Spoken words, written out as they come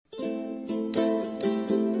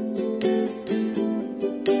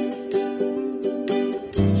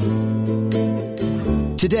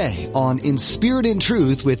Today on In Spirit and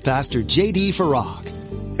Truth with Pastor J.D.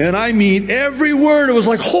 Farag. And I mean every word. It was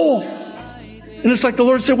like, oh. And it's like the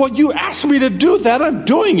Lord said, well, you asked me to do that. I'm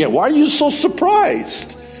doing it. Why are you so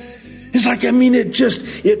surprised? It's like,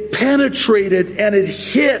 it penetrated and it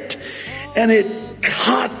hit and it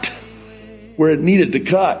cut where it needed to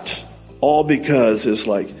cut. All because it's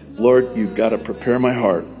like, Lord, you've got to prepare my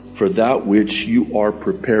heart for that which you are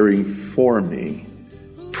preparing for me.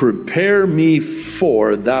 Prepare me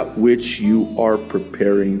for that which you are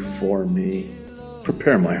preparing for me.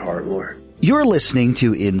 Prepare my heart, Lord. You're listening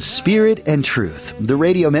to In Spirit and Truth, the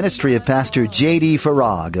radio ministry of Pastor J.D.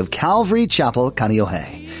 Farag of Calvary Chapel,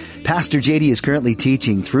 Kaneohe. Pastor J.D. is currently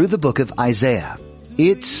teaching through the book of Isaiah.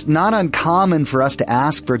 It's not uncommon for us to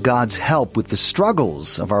ask for God's help with the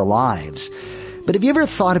struggles of our lives. But have you ever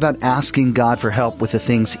thought about asking God for help with the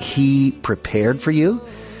things He prepared for you?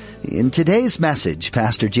 In today's message,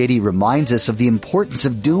 Pastor J.D. reminds us of the importance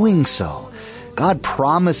of doing so. God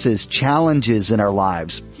promises challenges in our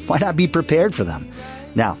lives. Why not be prepared for them?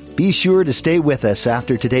 Now, be sure to stay with us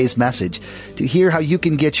after today's message to hear how you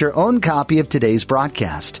can get your own copy of today's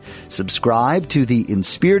broadcast. Subscribe to the In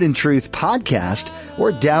Spirit and Truth podcast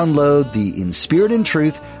or download the In Spirit and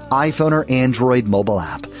Truth iPhone or Android mobile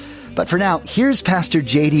app. But for now, here's Pastor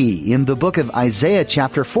J.D. in the book of Isaiah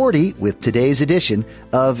chapter 40 with today's edition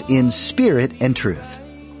of In Spirit and Truth.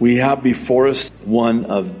 We have before us one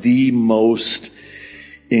of the most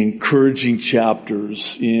encouraging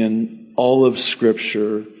chapters in all of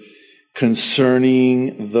Scripture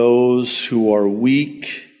concerning those who are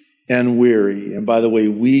weak and weary. And by the way,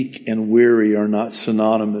 weak and weary are not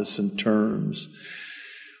synonymous in terms.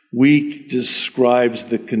 Weak describes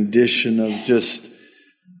the condition of just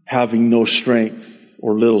having no strength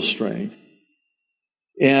or little strength.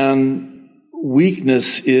 And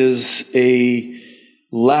weakness is a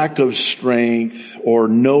lack of strength or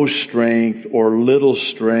no strength or little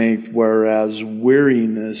strength, whereas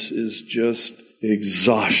weariness is just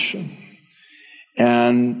exhaustion.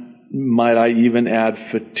 And might I even add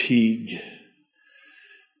fatigue,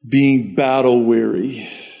 being battle weary,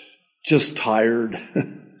 just tired.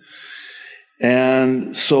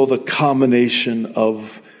 And so the combination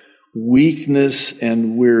of weakness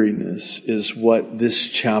and weariness is what this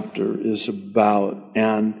chapter is about.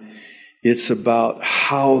 And it's about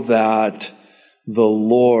how that the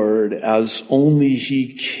Lord, as only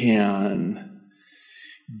He can,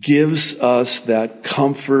 gives us that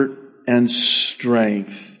comfort and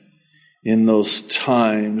strength in those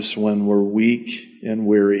times when we're weak and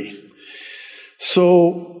weary.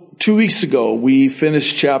 So 2 weeks ago, we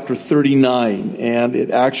finished chapter 39, and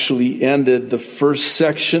it actually ended the first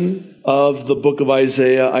section of the book of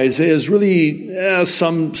Isaiah. Isaiah is really,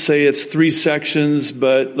 some say it's 3 sections,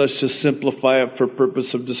 but let's just simplify it for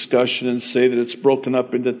purpose of discussion and say that it's broken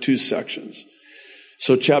up into 2 sections.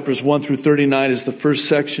 So chapters 1 through 39 is the first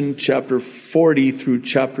section. Chapter 40 through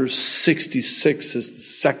chapter 66 is the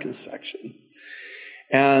second section.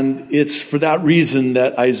 And it's for that reason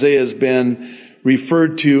that Isaiah has been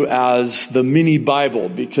referred to as the mini Bible,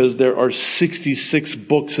 because there are 66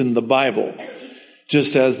 books in the Bible,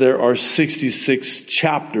 just as there are 66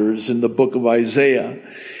 chapters in the book of Isaiah.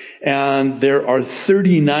 And there are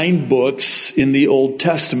 39 books in the Old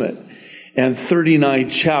Testament, and 39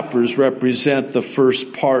 chapters represent the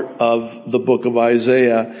first part of the book of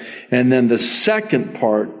Isaiah. And then the second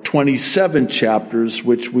part, 27 chapters,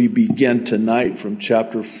 which we begin tonight from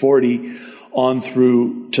chapter 40 on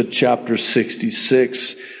through to chapter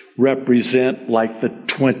 66, represent like the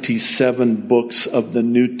 27 books of the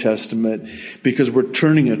New Testament, because we're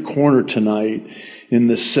turning a corner tonight in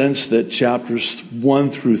the sense that chapters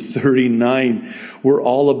 1 through 39 were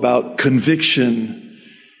all about conviction,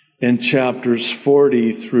 and chapters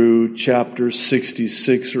 40 through chapter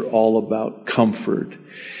 66 are all about comfort.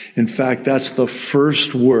 In fact, that's the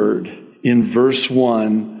first word in verse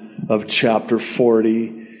 1 of chapter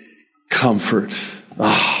 40. Comfort.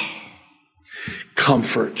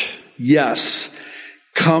 Comfort. Yes.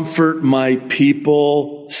 Comfort my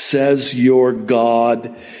people, says your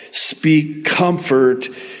God. Speak comfort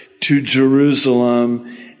to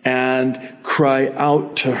Jerusalem and cry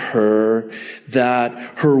out to her that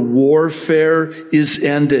her warfare is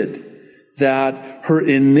ended, that her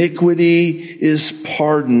iniquity is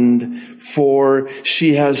pardoned, for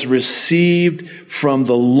she has received from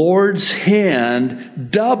the Lord's hand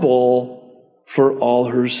double for all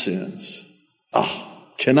her sins.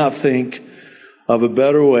 Cannot think of a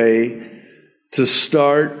better way to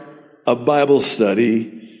start a Bible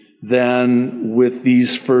study than with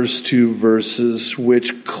these first two verses,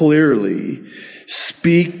 which clearly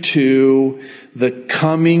speak to the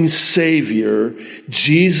coming Savior,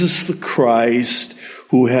 Jesus the Christ,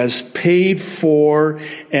 who has paid for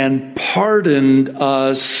and pardoned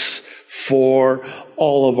us for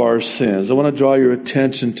all of our sins. I want to draw your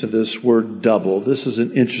attention to this word double. This is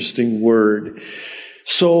an interesting word.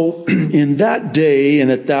 So in that day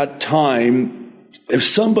and at that time, if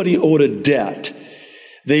somebody owed a debt,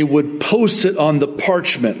 they would post it on the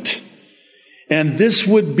parchment. And this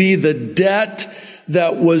would be the debt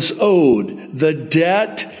that was owed, the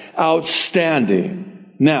debt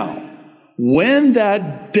outstanding. Now, when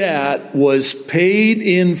that debt was paid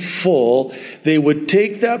in full, they would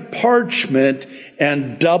take that parchment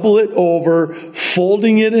and double it over,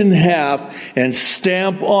 folding it in half, and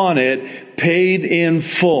stamp on it, paid in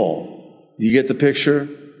full. You get the picture?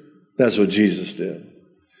 That's what Jesus did.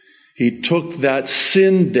 He took that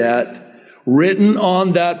sin debt written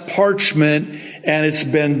on that parchment, and it's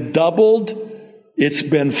been doubled, it's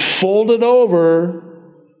been folded over.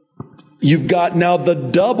 You've got now the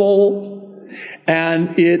double,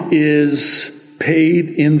 and it is paid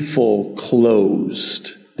in full,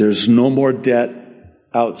 closed. There's no more debt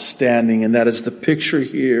outstanding, and that is the picture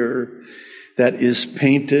here that is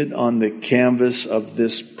painted on the canvas of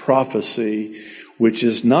this prophecy, which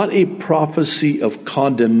is not a prophecy of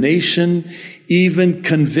condemnation, even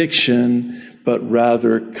conviction, but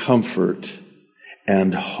rather comfort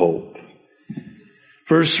and hope.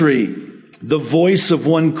 Verse 3, the voice of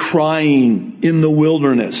one crying in the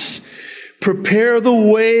wilderness, prepare the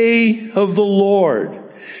way of the Lord.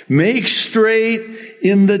 Make straight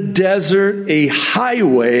in the desert a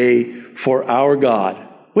highway for our God.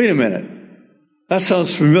 Wait a minute. That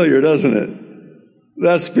sounds familiar, doesn't it?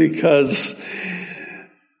 That's because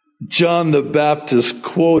John the Baptist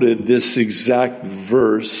quoted this exact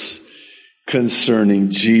verse concerning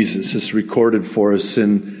Jesus. It's recorded for us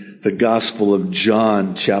in the Gospel of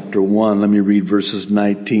John, chapter 1. Let me read verses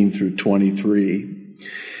 19 through 23.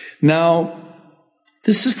 Now,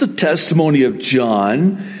 this is the testimony of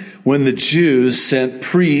John when the Jews sent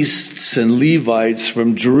priests and Levites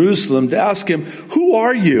from Jerusalem to ask him, "Who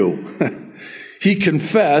are you?" He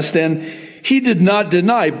confessed, and he did not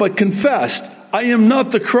deny, but confessed, "I am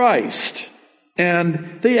not the Christ."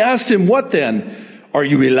 And they asked him, "What then? Are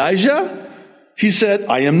you Elijah?" He said,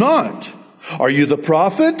 "I am not." "Are you the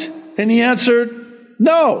prophet?" And he answered,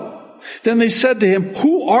 "No." Then they said to him,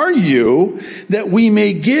 "Who are you, that we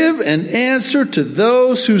may give an answer to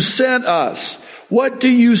those who sent us? What do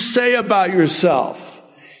you say about yourself?"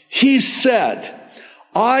 He said,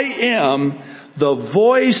 "I am the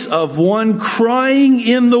voice of one crying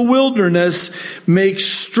in the wilderness, make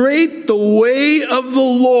straight the way of the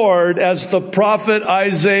Lord, as the prophet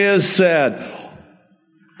Isaiah said."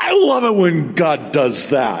 I love it when God does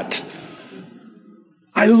that.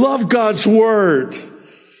 I love God's word.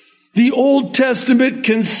 The Old Testament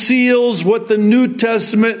conceals what the New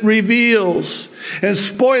Testament reveals. And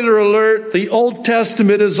spoiler alert, the Old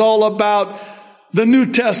Testament is all about the New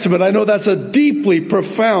Testament. I know that's a deeply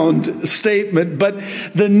profound statement, but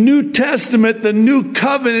the New Testament, the New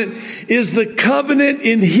Covenant, is the covenant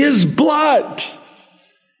in His blood.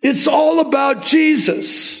 It's all about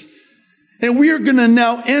Jesus. And we are going to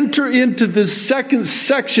now enter into this second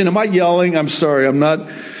section. Am I yelling? I'm sorry, I'm not.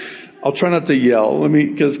 I'll try not to yell.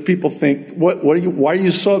 Because people think, why are you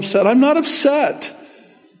so upset? I'm not upset.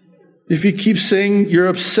 If you keep saying you're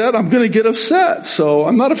upset, I'm going to get upset. So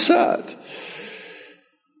I'm not upset.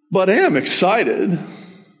 But I am excited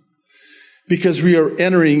because we are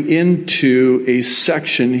entering into a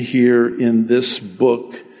section here in this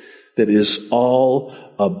book that is all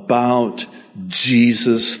about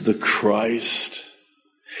Jesus the Christ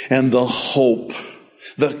and the hope,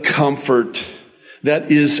 the comfort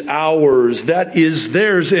that is ours, that is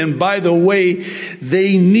theirs. And by the way,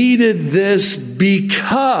 they needed this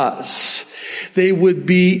because they would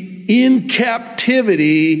be in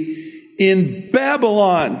captivity in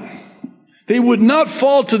Babylon. They would not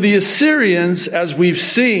fall to the Assyrians, as we've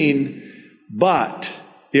seen, but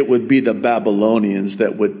it would be the Babylonians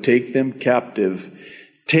that would take them captive,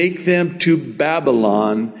 take them to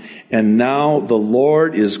Babylon, and now the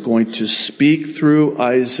Lord is going to speak through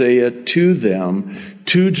Isaiah to them,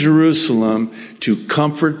 to Jerusalem, to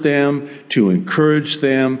comfort them, to encourage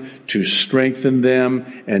them, to strengthen them,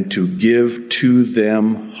 and to give to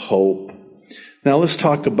them hope. Now let's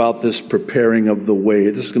talk about this preparing of the way.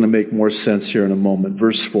 This is going to make more sense here in a moment.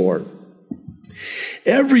 Verse 4.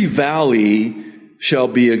 Every valley shall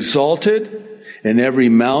be exalted, and every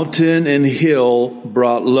mountain and hill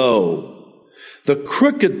brought low. The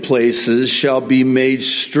crooked places shall be made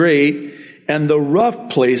straight, and the rough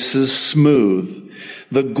places smooth.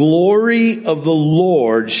 The glory of the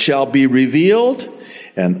Lord shall be revealed,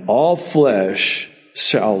 and all flesh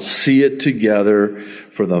shall see it together,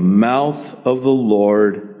 for the mouth of the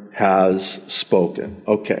Lord has spoken.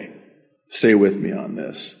 Okay, stay with me on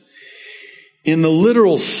this. In the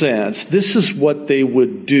literal sense, this is what they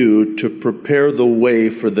would do to prepare the way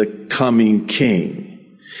for the coming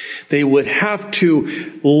king. They would have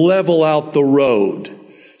to level out the road.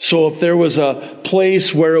 So if there was a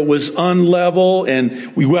place where it was unlevel,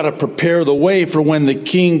 and we've got to prepare the way for when the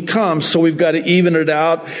king comes, so we've got to even it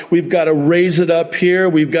out. We've got to raise it up here.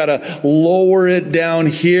 We've got to lower it down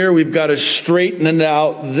here. We've got to straighten it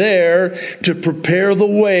out there to prepare the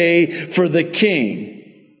way for the king.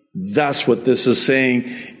 That's what this is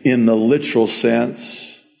saying in the literal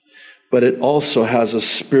sense. But it also has a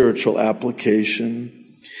spiritual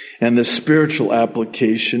application. And the spiritual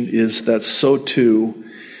application is that so too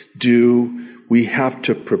do we have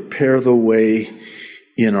to prepare the way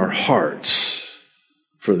in our hearts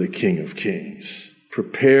for the King of Kings.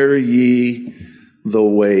 Prepare ye the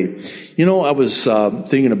way. You know, I was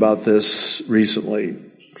thinking about this recently.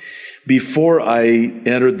 Before I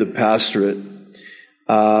entered the pastorate,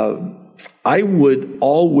 I would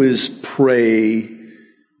always pray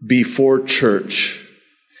before church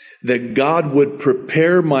that God would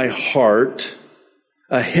prepare my heart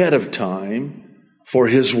ahead of time for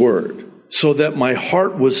His Word, so that my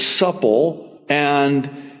heart was supple and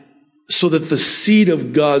so that the seed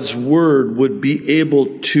of God's Word would be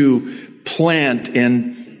able to plant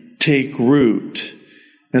and take root.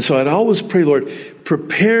 And so I'd always pray, Lord,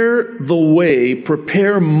 prepare the way,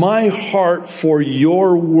 prepare my heart for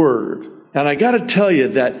your Word. And I got to tell you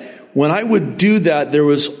that when I would do that, there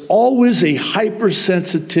was always a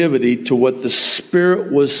hypersensitivity to what the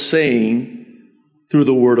Spirit was saying through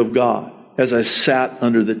the Word of God as I sat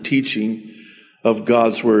under the teaching of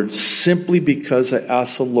God's Word, simply because I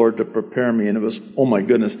asked the Lord to prepare me. And it was, oh my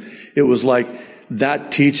goodness, it was like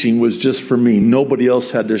that teaching was just for me. Nobody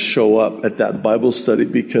else had to show up at that Bible study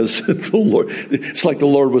because the Lord, it's like the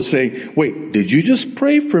Lord was saying, wait, did you just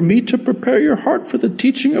pray for me to prepare your heart for the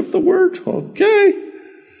teaching of the Word? Okay.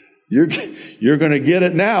 You're going to get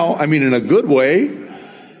it now. I mean, in a good way.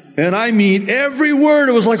 And I mean, every word,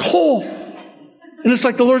 it was like, oh. And it's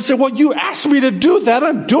like the Lord said, well, you asked me to do that.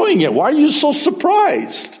 I'm doing it. Why are you so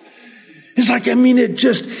surprised? It's like, I mean,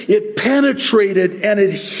 it penetrated and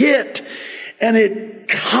it hit and it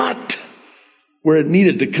cut where it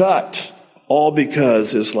needed to cut. All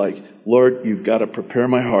because it's like, Lord, you've got to prepare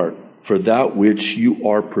my heart for that which you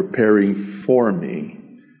are preparing for me.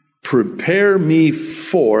 Prepare me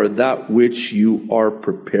for that which you are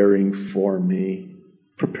preparing for me.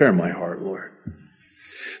 Prepare my heart, Lord.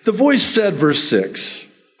 The voice said, verse 6,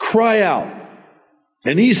 cry out.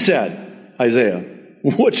 And he said, Isaiah,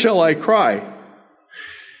 what shall I cry?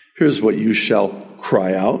 Here's what you shall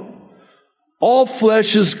cry out. All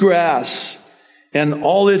flesh is grass, and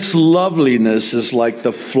all its loveliness is like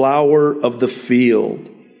the flower of the field.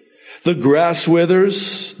 The grass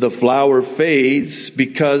withers, the flower fades,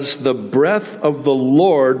 because the breath of the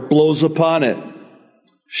Lord blows upon it.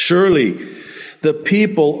 Surely the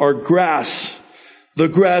people are grass. The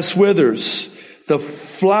grass withers, the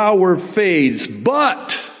flower fades,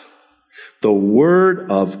 but the word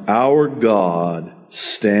of our God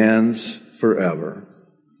stands forever.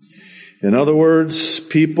 In other words,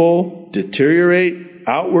 people deteriorate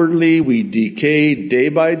outwardly. We decay day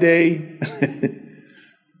by day.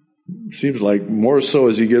 Seems like more so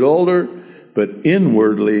as you get older, but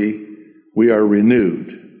inwardly we are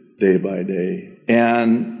renewed day by day.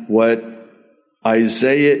 And what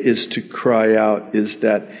Isaiah is to cry out is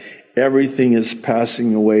that everything is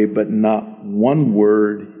passing away, but not one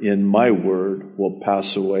word in my word will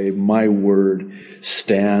pass away. My word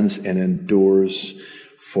stands and endures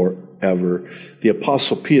forever. The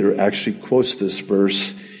Apostle Peter actually quotes this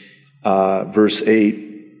verse 8,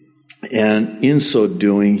 and in so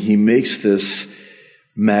doing, he makes this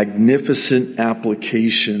magnificent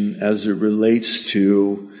application as it relates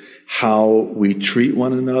to how we treat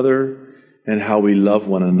one another and how we love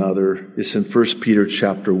one another. It's in 1 Peter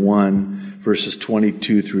chapter 1, verses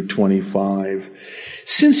 22 through 25.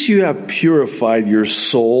 Since you have purified your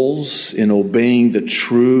souls in obeying the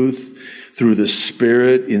truth through the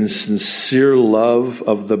Spirit in sincere love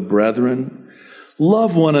of the brethren,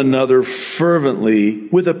 love one another fervently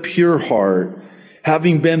with a pure heart,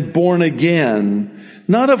 having been born again,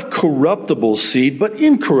 not of corruptible seed, but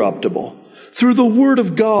incorruptible, through the word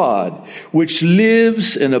of God, which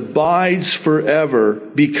lives and abides forever,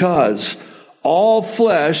 because all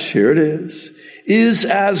flesh, here it is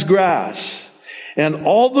as grass, and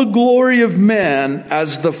all the glory of man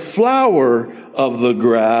as the flower of the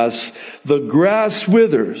grass. The grass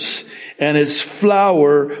withers, and its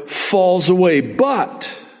flower falls away.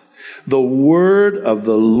 But the word of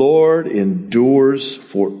the Lord endures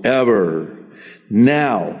forever.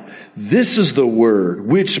 Now, this is the word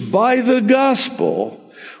which by the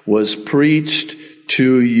gospel was preached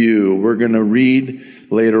to you. We're going to read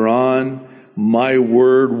later on, my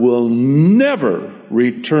word will never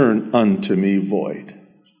return unto me void.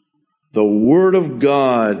 The word of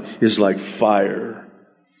God is like fire.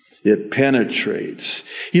 It penetrates.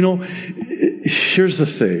 You know, here's the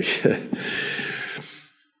thing.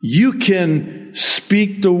 You can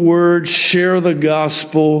speak the word, share the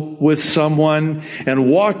gospel with someone, and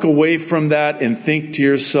walk away from that and think to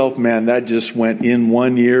yourself, man, that just went in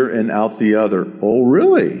one ear and out the other. Oh,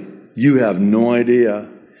 really? You have no idea.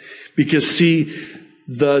 Because see,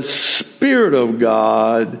 the Spirit of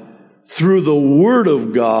God, through the Word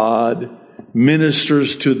of God,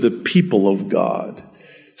 ministers to the people of God.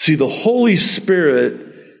 See, the Holy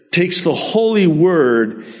Spirit takes the Holy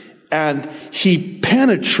Word and He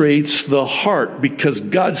penetrates the heart, because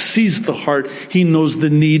God sees the heart. He knows the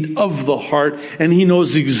need of the heart, and He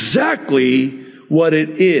knows exactly what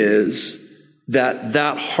it is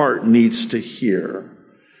that heart needs to hear.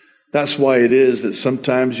 That's why it is that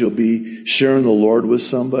sometimes you'll be sharing the Lord with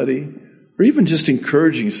somebody, or even just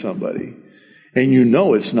encouraging somebody, and you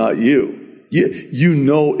know it's not you. You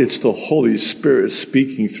know it's the Holy Spirit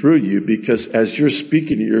speaking through you, because as you're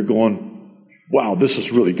speaking, you're going, wow, this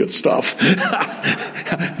is really good stuff.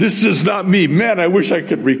 This is not me. Man, I wish I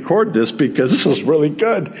could record this because this is really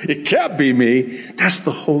good. It can't be me. That's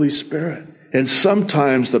the Holy Spirit. And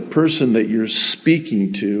sometimes the person that you're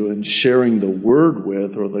speaking to and sharing the word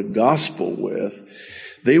with or the gospel with,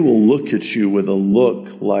 they will look at you with a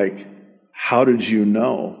look like, how did you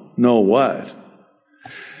know? Know what?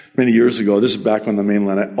 Many years ago, this is back on the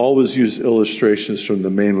mainland, I always use illustrations from the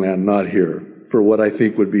mainland, not here, for what I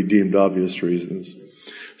think would be deemed obvious reasons.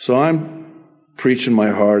 So I'm preaching my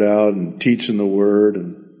heart out and teaching the word,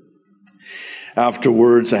 and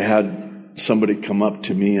afterwards I had somebody come up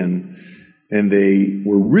to me and they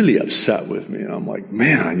were really upset with me. And I'm like,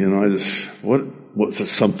 man, was it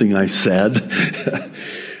something I said?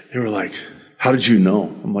 They were like, how did you know?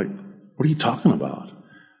 I'm like, what are you talking about?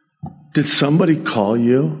 Did somebody call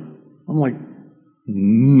you? I'm like,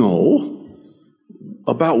 no.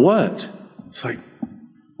 About what? It's like,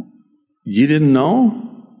 you didn't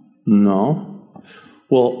know? No.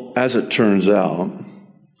 Well, as it turns out,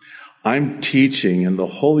 I'm teaching, and the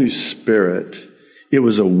Holy Spirit, it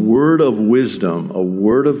was a word of wisdom, a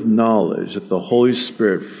word of knowledge that the Holy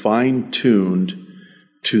Spirit fine-tuned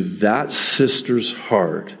to that sister's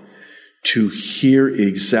heart to hear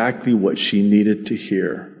exactly what she needed to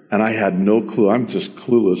hear. And I had no clue. I'm just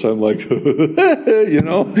clueless. I'm like,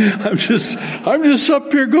 I'm just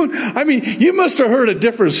up here going, you must have heard a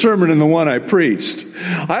different sermon than the one I preached.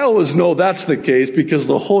 I always know that's the case because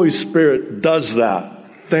the Holy Spirit does that.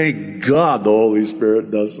 Thank God the Holy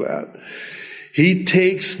Spirit does that. He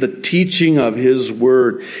takes the teaching of His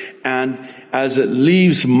word, and as it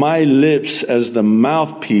leaves my lips as the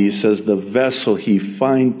mouthpiece, as the vessel, He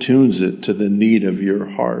fine-tunes it to the need of your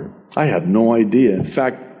heart. I had no idea. In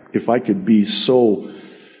fact, if I could be so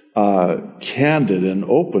candid and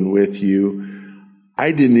open with you,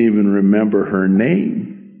 I didn't even remember her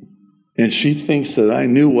name. And she thinks that I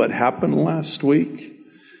knew what happened last week.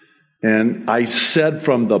 And I said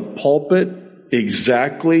from the pulpit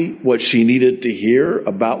exactly what she needed to hear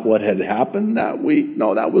about what had happened that week.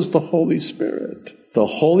 No, that was the Holy Spirit. The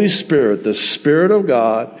Holy Spirit, the Spirit of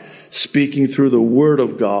God, speaking through the Word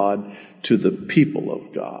of God to the people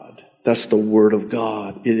of God. That's the Word of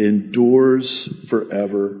God. It endures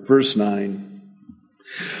forever. Verse 9.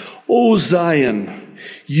 O Zion,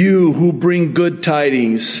 you who bring good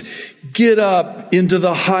tidings, get up into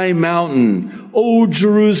the high mountain. O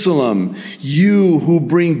Jerusalem, you who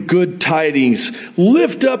bring good tidings,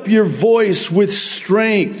 lift up your voice with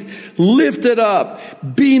strength. Lift it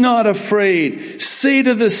up. Be not afraid. Say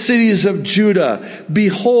to the cities of Judah,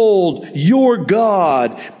 behold your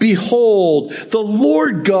God. Behold, the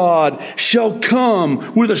Lord God shall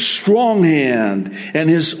come with a strong hand, and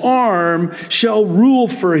His arm shall rule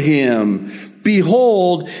for Him.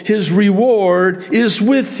 Behold, His reward is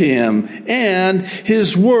with Him, and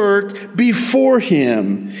His work before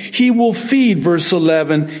Him. He will feed, verse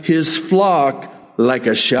 11, His flock like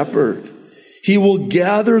a shepherd. He will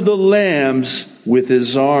gather the lambs with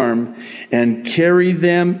His arm and carry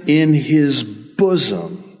them in His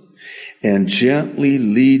bosom, and gently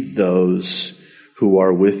lead those who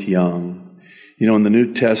are with young. You know, in the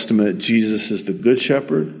New Testament, Jesus is the good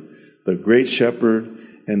shepherd, the great shepherd,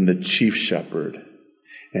 and the chief shepherd.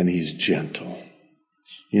 And he's gentle.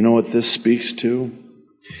 You know what this speaks to?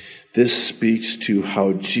 This speaks to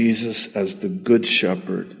how Jesus, as the good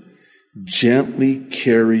shepherd, gently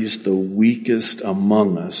carries the weakest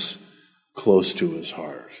among us close to his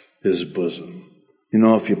heart, his bosom. You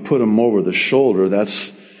know, if you put them over the shoulder,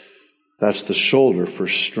 that's the shoulder for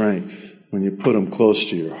strength. When you put them close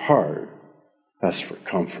to your heart, that's for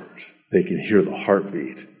comfort. They can hear the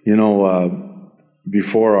heartbeat. You know,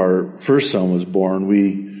 before our first son was born,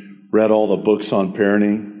 we read all the books on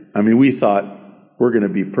parenting. I mean, we thought we're going to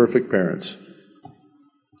be perfect parents.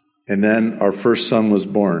 And then our first son was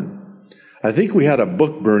born. I think we had a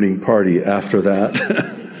book burning party after that.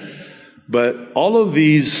 But all of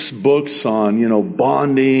these books on, you know,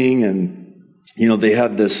 bonding and, you know, they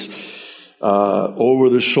had this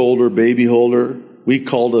over-the-shoulder baby holder. We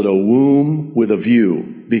called it a womb with a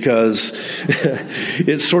view because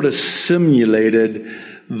it sort of simulated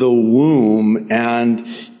the womb, and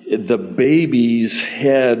the baby's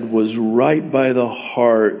head was right by the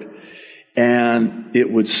heart, and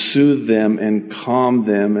it would soothe them and calm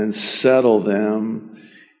them and settle them.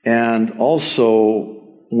 And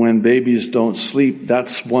also, when babies don't sleep,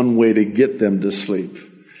 that's one way to get them to sleep,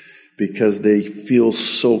 because they feel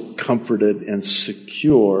so comforted and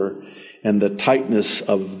secure. And the tightness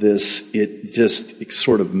of this, it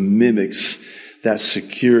sort of mimics that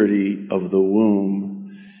security of the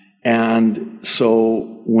womb. And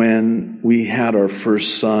so when we had our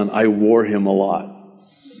first son, I wore him a lot.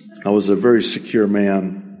 I was a very secure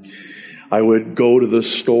man. I would go to the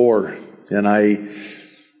store and I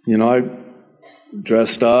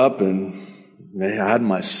dressed up and I had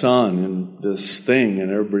my son in this thing, and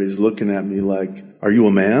everybody's looking at me like, "Are you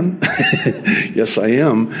a man?" Yes, I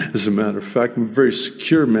am, as a matter of fact. I'm a very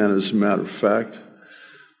secure man, as a matter of fact.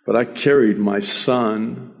 But I carried my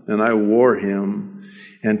son and I wore him.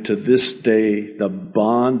 And to this day, the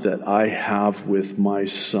bond that I have with my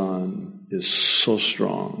son is so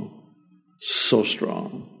strong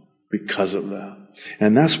because of that.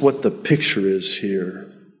 And that's what the picture is here.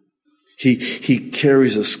 He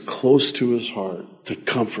carries us close to his heart to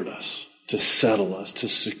comfort us, to settle us, to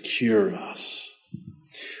secure us.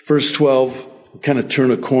 Verse 12, we'll kind of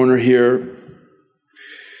turn a corner here.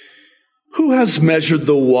 Who has measured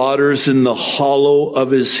the waters in the hollow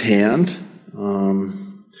of his hand?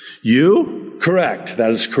 You? Correct.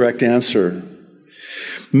 That is the correct answer.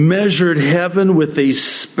 Measured heaven with a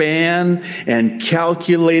span and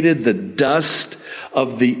calculated the dust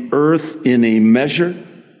of the earth in a measure.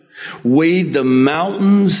 Weighed the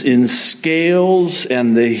mountains in scales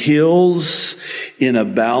and the hills in a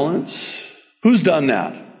balance. Who's done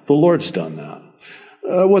that? The Lord's done that.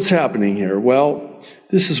 What's happening here? Well,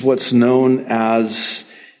 this is what's known as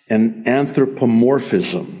an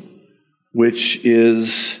anthropomorphism, which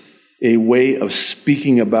is a way of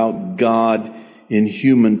speaking about God in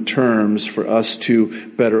human terms for us to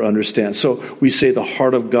better understand. So we say the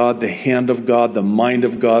heart of God, the hand of God, the mind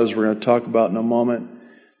of God, as we're going to talk about in a moment.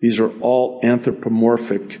 These are all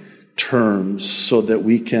anthropomorphic terms so that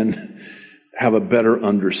we can have a better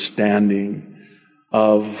understanding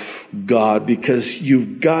of God, because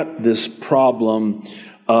you've got this problem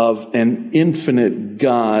of an infinite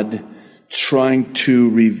God trying to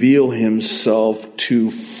reveal himself to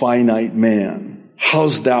finite man.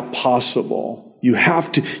 How's that possible?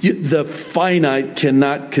 The finite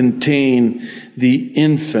cannot contain the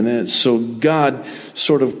infinite. So God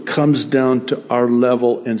sort of comes down to our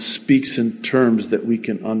level and speaks in terms that we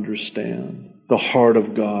can understand. The heart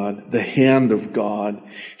of God, the hand of God.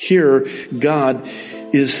 Here, God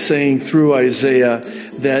is saying through Isaiah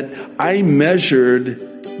that I measured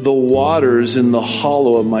the waters in the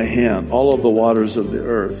hollow of my hand, all of the waters of the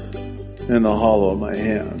earth in the hollow of my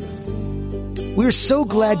hand. We're so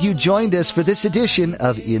glad you joined us for this edition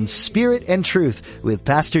of In Spirit and Truth with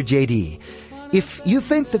Pastor JD. If you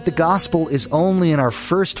think that the gospel is only in our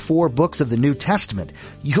first 4 books of the New Testament,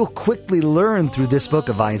 you'll quickly learn through this book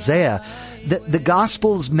of Isaiah that the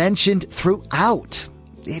gospel is mentioned throughout.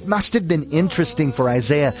 It must have been interesting for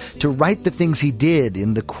Isaiah to write the things he did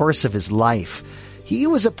in the course of his life. He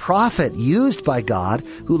was a prophet used by God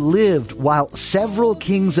who lived while several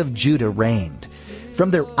kings of Judah reigned. From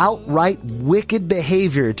their outright wicked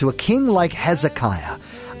behavior to a king like Hezekiah,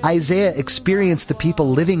 Isaiah experienced the people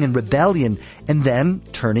living in rebellion and then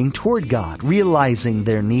turning toward God, realizing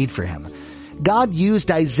their need for him. God used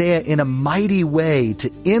Isaiah in a mighty way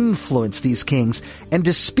to influence these kings and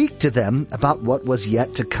to speak to them about what was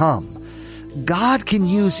yet to come. God can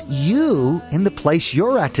use you in the place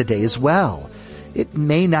you're at today as well. It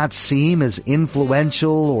may not seem as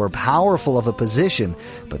influential or powerful of a position,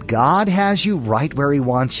 but God has you right where He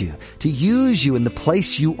wants you, to use you in the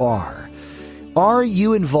place you are. Are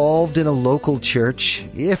you involved in a local church?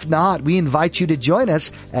 If not, we invite you to join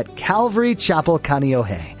us at Calvary Chapel,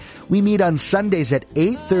 Kaneohe. We meet on Sundays at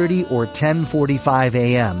 8:30 or 10:45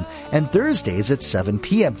 a.m. and Thursdays at 7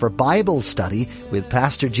 p.m. for Bible study with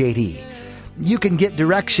Pastor J.D. You can get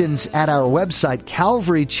directions at our website,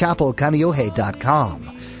 calvarychapelkaneohe.com.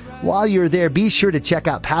 While you're there, be sure to check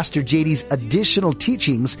out Pastor J.D.'s additional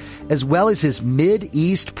teachings as well as his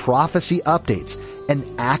Mid-East prophecy updates, an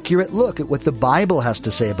accurate look at what the Bible has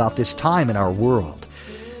to say about this time in our world.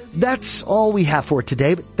 That's all we have for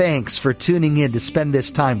today, but thanks for tuning in to spend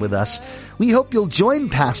this time with us. We hope you'll join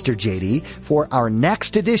Pastor J.D. for our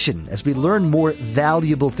next edition as we learn more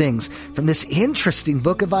valuable things from this interesting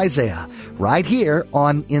book of Isaiah, right here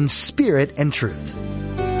on In Spirit and Truth.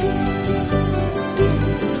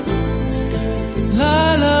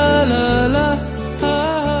 La la la.